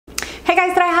Hey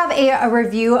guys, today I have a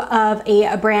review of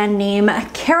a brand name,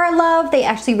 Keralove. They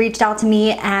actually reached out to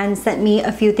me and sent me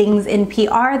a few things in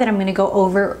PR that I'm going to go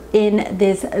over in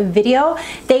this video.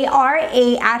 They are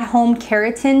a at-home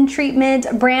keratin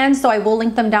treatment brand, so I will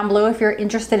link them down below if you're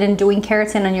interested in doing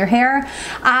keratin on your hair.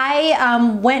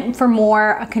 I went for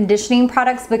more conditioning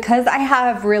products because I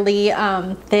have really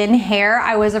thin hair.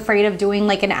 I was afraid of doing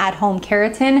like an at-home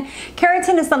keratin.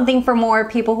 Keratin is something for more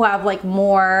people who have like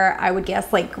more, I would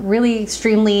guess, like really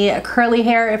extremely curly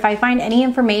hair. If I find any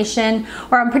information,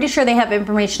 or I'm pretty sure they have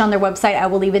information on their website, I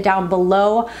will leave it down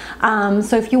below.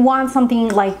 So if you want something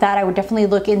like that, I would definitely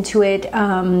look into it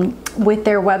with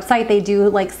their website. They do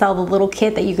like sell the little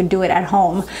kit that you can do it at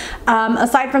home.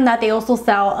 Aside from that, they also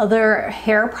sell other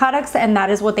hair products, and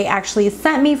that is what they actually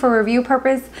sent me for review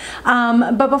purpose.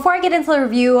 But before I get into the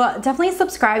review, definitely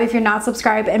subscribe if you're not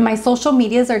subscribed, and my social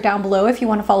medias are down below if you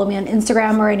want to follow me on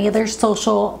Instagram or any other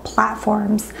social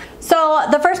platforms. So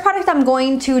the first product I'm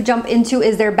going to jump into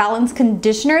is their Balance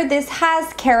Conditioner. This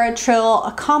has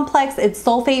Keralove complex. It's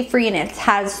sulfate free and it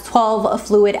has 12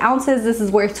 fluid ounces. This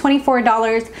is worth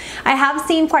 $24. I have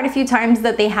seen quite a few times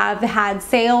that they have had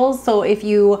sales. So if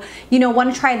you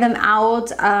want to try them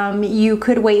out, you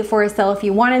could wait for a sale if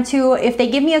you wanted to. If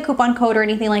they give me a coupon code or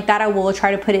anything like that, I will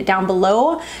try to put it down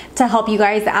below to help you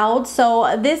guys out.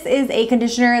 So this is a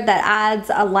conditioner that adds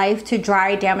a life to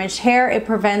dry, damaged hair. It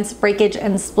prevents breakage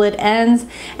and split ends,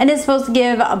 and it's supposed to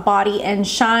give a body and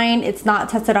shine. It's not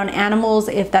tested on animals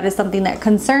if that is something that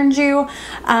concerns you.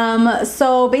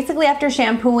 So basically after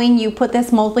shampooing, you put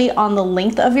this mostly on the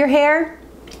length of your hair.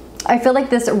 I feel like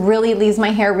this really leaves my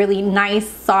hair really nice,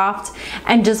 soft,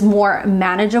 and just more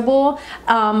manageable.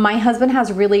 My husband has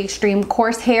really extreme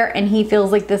coarse hair, and he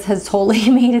feels like this has totally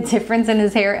made a difference in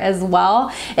his hair as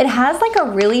well. It has like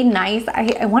a really nice,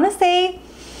 I want to say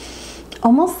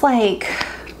almost like,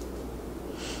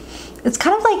 it's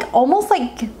kind of like almost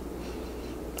like,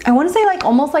 I want to say like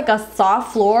almost like a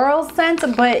soft floral scent,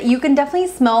 but you can definitely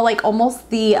smell like almost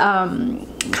the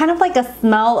kind of like a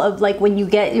smell of like when you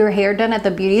get your hair done at the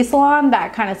beauty salon,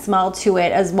 that kind of smell to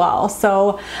it as well.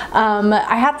 So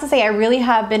I have to say I really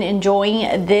have been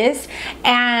enjoying this,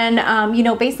 and you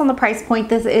know, based on the price point,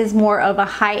 this is more of a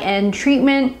high-end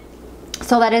treatment.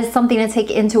 So that is something to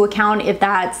take into account if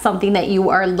that's something that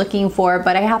you are looking for.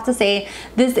 But I have to say,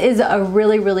 this is a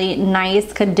really, really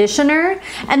nice conditioner.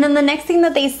 And then the next thing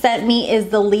that they sent me is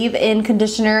the leave-in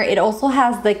conditioner. It also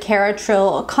has the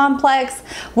Keralove complex,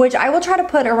 which I will try to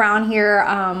put around here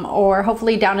or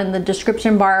hopefully down in the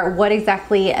description bar what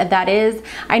exactly that is.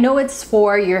 I know it's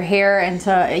for your hair and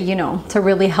to, you know, to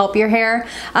really help your hair.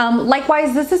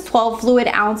 Likewise, this is 12 fluid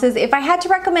ounces. If I had to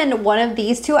recommend one of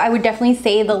these two, I would definitely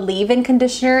say the leave-in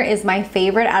conditioner is my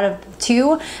favorite out of the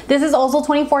two. This is also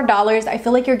 $24. I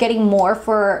feel like you're getting more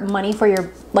for money for your,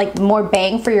 like more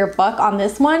bang for your buck on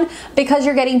this one, because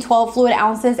you're getting 12 fluid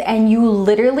ounces and you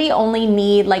literally only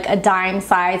need like a dime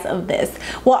size of this.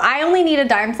 Well, I only need a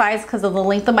dime size because of the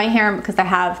length of my hair and because I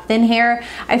have thin hair.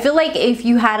 I feel like if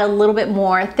you had a little bit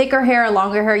more thicker hair,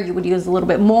 longer hair, you would use a little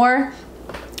bit more.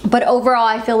 But overall,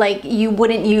 I feel like you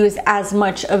wouldn't use as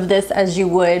much of this as you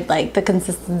would like the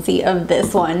consistency of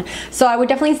this one. So I would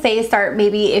definitely say start,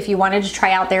 maybe if you wanted to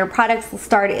try out their products,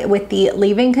 start with the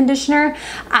leave-in conditioner.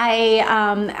 I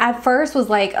at first was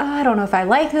like, oh, I don't know if I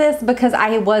like this, because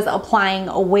I was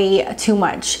applying way too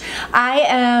much. I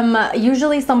am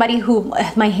usually somebody who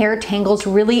my hair tangles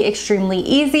really extremely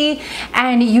easy,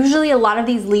 and usually a lot of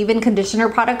these leave-in conditioner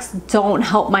products don't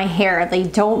help my hair. They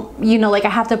don't, you know, like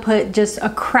I have to put just a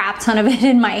crap ton of it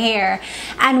in my hair.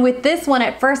 And with this one,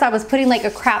 at first I was putting like a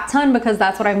crap ton because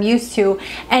that's what I'm used to,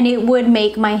 and it would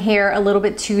make my hair a little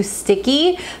bit too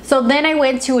sticky. So then I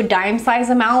went to a dime size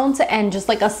amount and just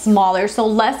like a smaller. So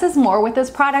less is more with this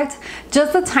product.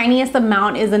 Just the tiniest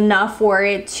amount is enough for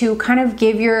it to kind of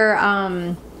give your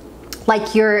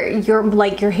like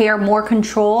your hair more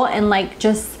control, and like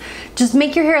just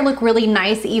make your hair look really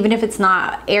nice, even if it's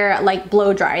not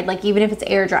blow dried, like even if it's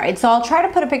air dried. So I'll try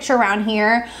to put a picture around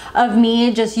here of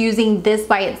me just using this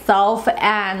by itself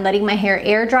and letting my hair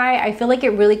air dry. I feel like it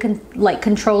really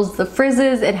controls the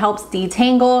frizzes. It helps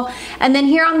detangle. And then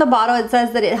here on the bottle it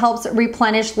says that it helps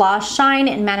replenish lost shine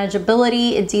and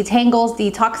manageability. It detangles,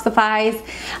 detoxifies,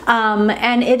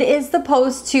 and it is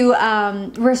supposed to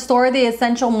restore the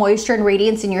essential moisture and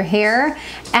radiance in your hair.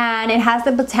 And it has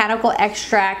the botanical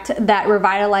extract that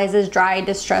revitalizes dry,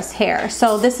 distressed hair.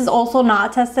 So this is also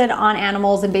not tested on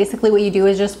animals, and basically what you do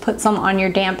is just put some on your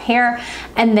damp hair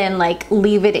and then like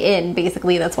leave it in.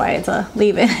 Basically that's why it's a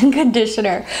leave-in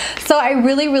conditioner. So I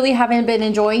really haven't been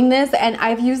enjoying this, and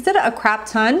I've used it a crap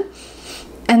ton.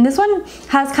 And this one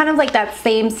has kind of like that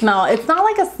same smell. It's not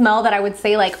like a smell that I would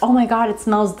say like, oh my God, it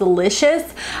smells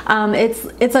delicious.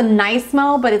 It's a nice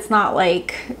smell, but it's not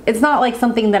like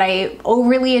something that I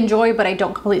overly enjoy, but I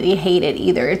don't completely hate it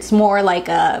either. It's more like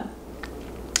a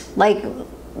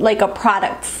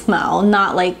product smell,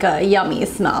 not like a yummy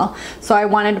smell. So I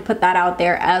wanted to put that out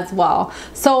there as well.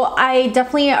 So I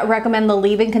definitely recommend the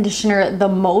leave-in conditioner the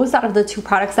most out of the 2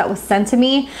 products that was sent to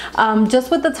me. Just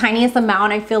with the tiniest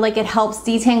amount, I feel like it helps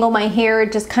detangle my hair.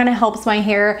 It just kind of helps my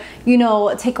hair, you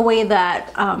know, take away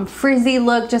that frizzy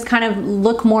look, just kind of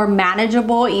look more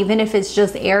manageable, even if it's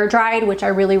just air dried, which I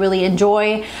really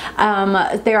enjoy.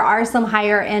 There are some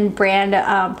higher end brand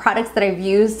products that I've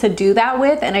used to do that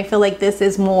with, and I feel like this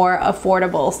is more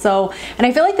affordable. So, and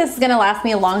I feel like this is gonna last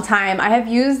me a long time. I have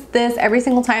used this every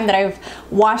single time that I've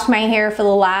washed my hair for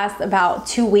the last about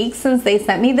 2 weeks since they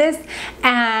sent me this,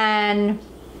 and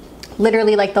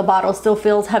literally like the bottle still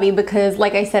feels heavy because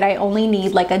like I said, I only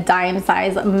need like a dime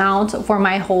size amount for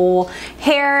my whole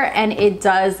hair, and it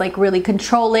does like really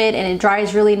control it, and it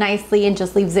dries really nicely and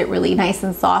just leaves it really nice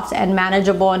and soft and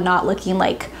manageable and not looking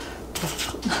like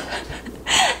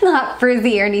not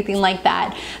frizzy or anything like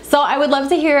that. So I would love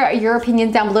to hear your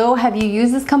opinions down below. Have you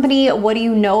used this company? What do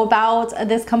you know about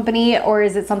this company? Or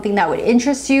is it something that would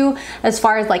interest you as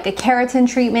far as like a keratin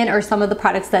treatment or some of the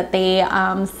products that they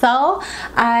sell?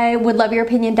 I would love your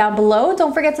opinion down below.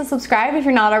 Don't forget to subscribe if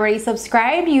you're not already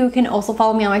subscribed. You can also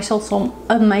follow me on my social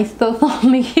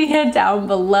media down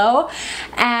below.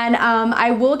 And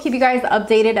I will keep you guys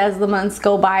updated as the months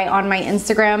go by on my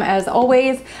Instagram. As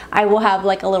always, I will have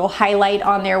like a little highlight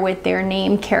on there with their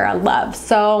name, Keralove.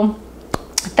 So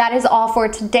that is all for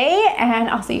today, and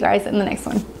I'll see you guys in the next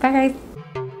one. Bye guys.